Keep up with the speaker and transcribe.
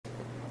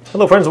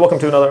Hello friends, welcome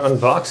to another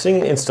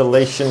unboxing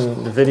installation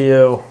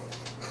video.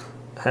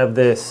 I have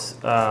this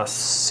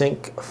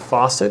sink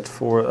faucet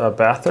for a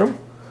bathroom.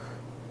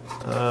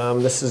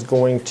 This is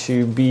going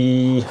to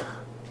be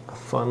a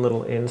fun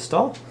little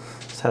install.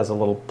 This has a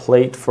little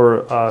plate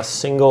for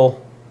single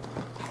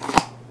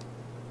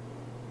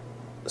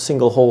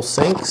hole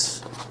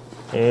sinks,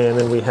 and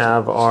then we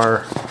have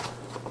our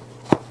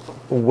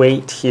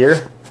weight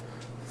here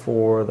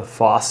for the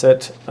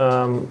faucet.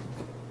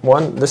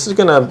 This is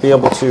going to be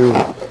able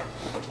to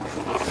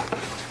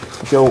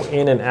go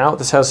in and out.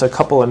 This has a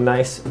couple of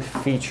nice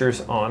features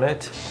on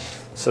it.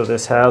 So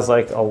this has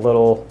like a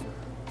little,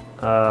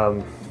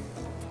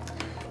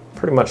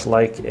 pretty much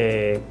like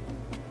a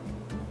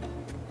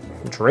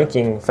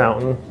drinking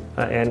fountain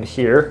end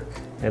here,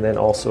 and then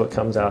also it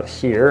comes out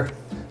here.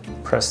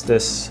 Press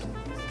this.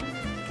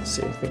 Let's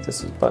see, I think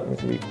this button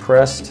can be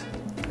pressed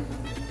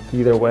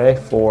either way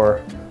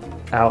for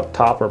out,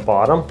 top, or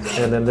bottom,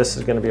 and then this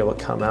is going to be able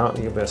to come out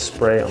and you're going to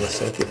spray on the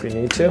sink if you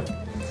need to.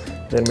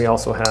 Then we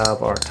also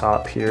have our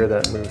top here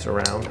that moves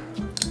around.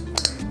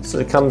 So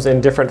it comes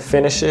in different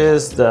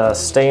finishes, the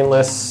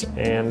stainless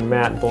and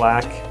matte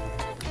black,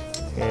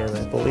 and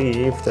I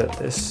believe that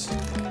this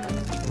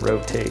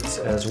rotates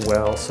as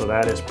well, so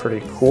that is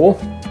pretty cool.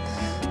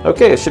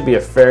 Okay, it should be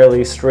a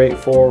fairly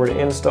straightforward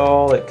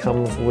install. It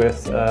comes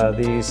with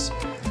these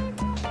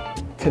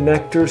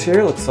connectors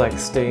here. Looks like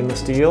stainless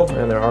steel,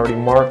 and they're already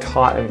marked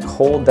hot and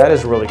cold. That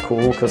is really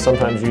cool because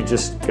sometimes you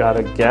just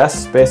gotta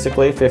guess,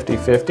 basically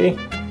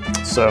 50-50.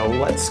 So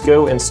let's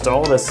go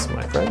install this,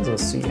 my friends, and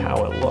see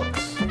how it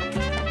looks.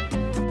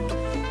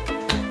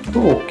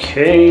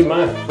 Okay,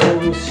 my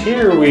friends,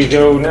 here we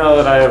go. Now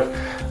that I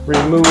have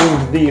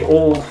removed the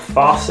old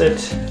faucet,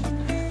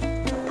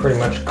 pretty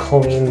much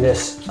clean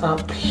this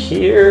up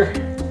here,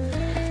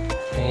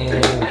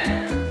 and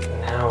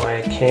now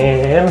I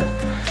can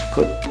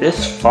put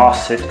this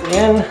faucet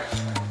in,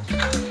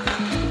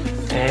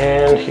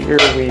 and here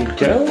we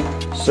go.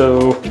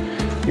 So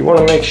you want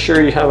to make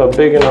sure you have a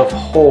big enough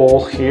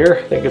hole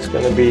here. I think it's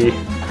going to be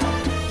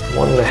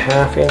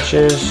 1.5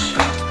 inches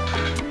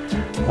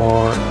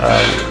or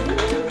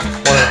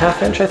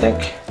 1.5 inch, I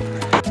think.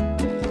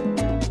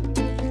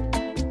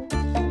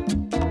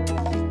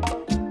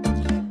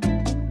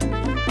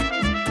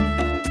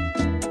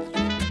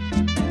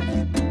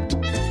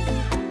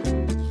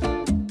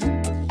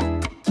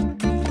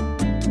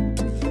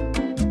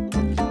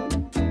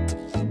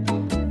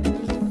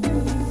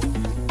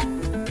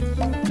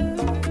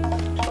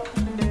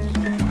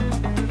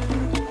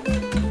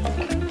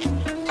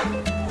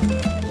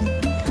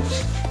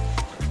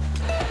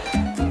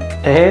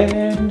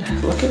 And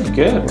looking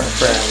good, my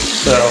friends.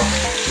 So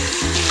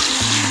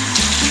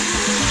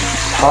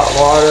hot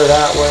water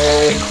that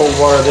way, cold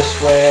water this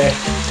way.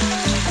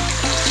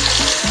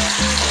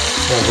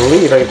 I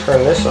believe I can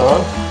turn this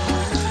on.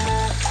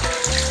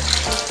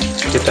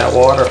 Get that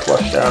water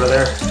flushed out of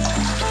there.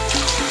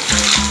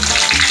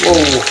 Whoa,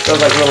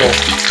 feels like a little,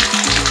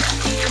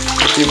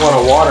 if you want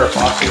a water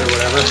faucet or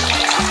whatever.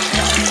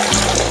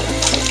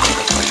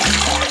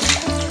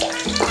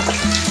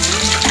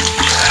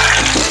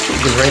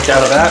 You can drink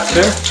out of that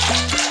too.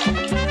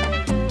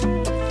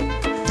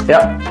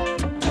 Yep.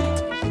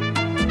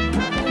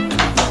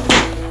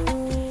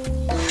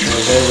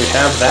 And there we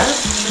have that.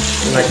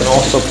 And I can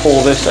also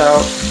pull this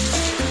out,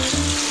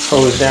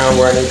 hose down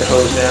where I need to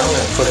hose down,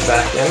 and put it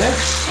back in there.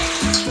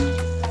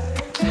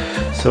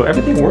 So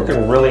everything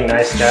working really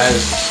nice,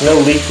 guys. No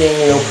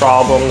leaking, no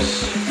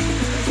problems.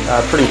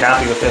 Pretty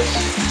happy with this.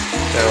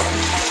 So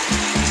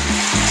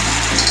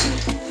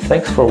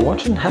thanks for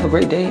watching. Have a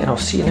great day, and I'll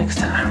see you next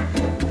time.